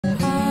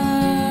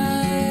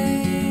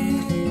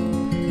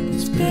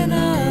been a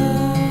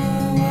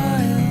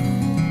while.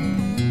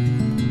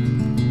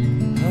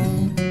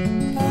 Hope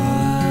I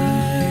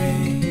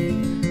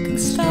can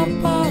stop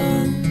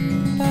on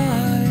by.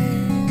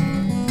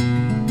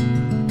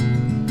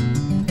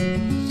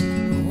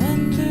 I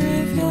wonder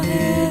if you'll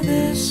hear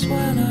this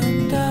when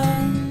I'm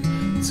done.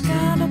 It's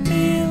gonna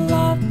be a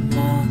lot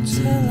more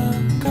till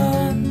I'm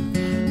gone.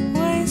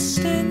 Waste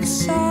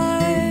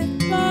inside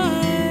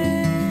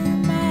my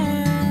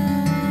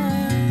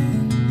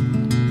mind.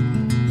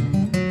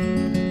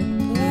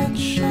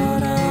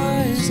 Bloodshot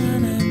eyes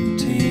and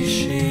empty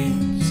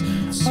sheets.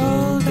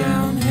 All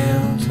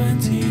downhill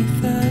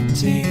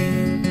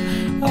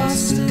 2013.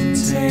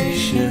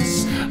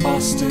 Ostentatious,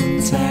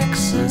 Austin,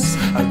 Texas.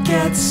 I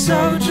get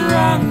so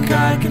drunk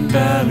I can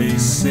barely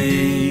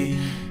see.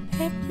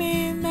 Hit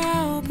me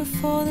now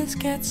before this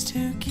gets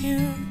too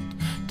cute.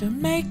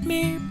 Don't make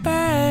me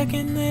beg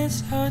in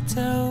this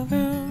hotel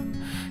room.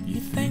 You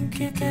think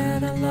you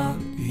get a lot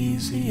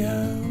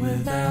easier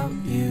without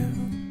you,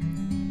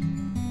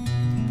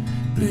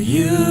 but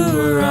you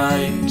were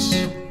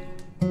right.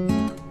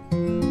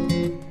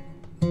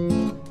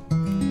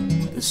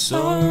 There's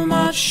so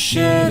much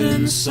shit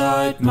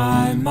inside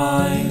my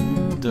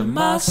mind. I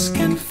must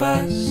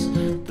confess,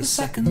 the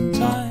second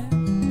time.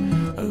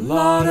 A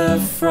lot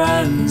of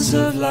friends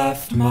have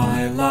left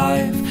my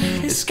life,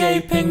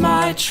 escaping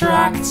my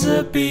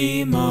tractor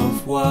beam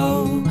of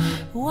woe.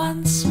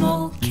 One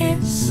small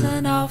kiss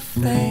and off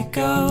they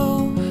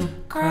go,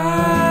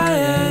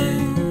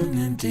 crying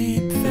in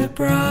deep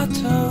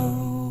vibrato.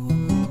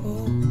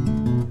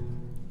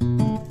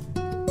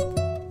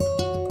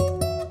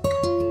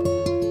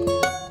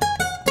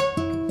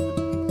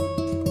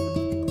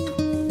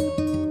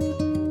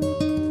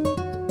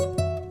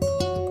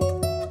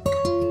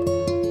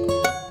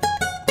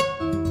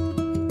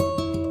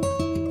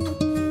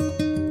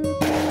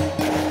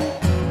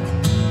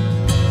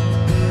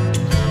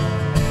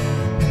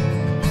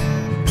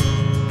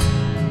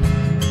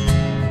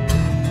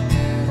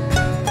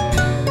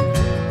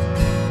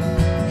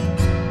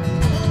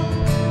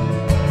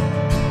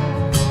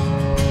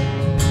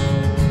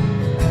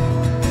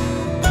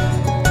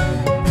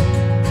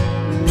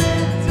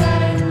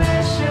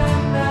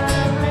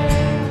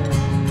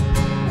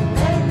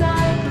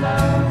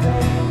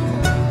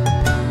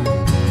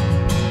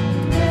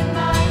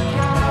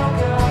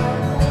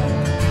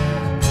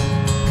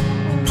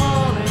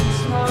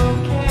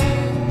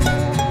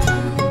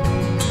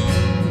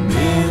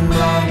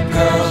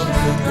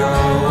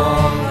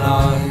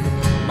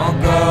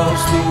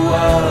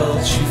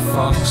 She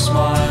fucks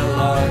my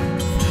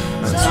life.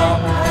 Atop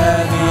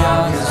heavy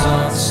eyes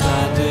on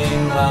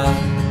standing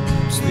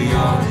lamps. The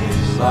only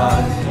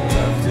light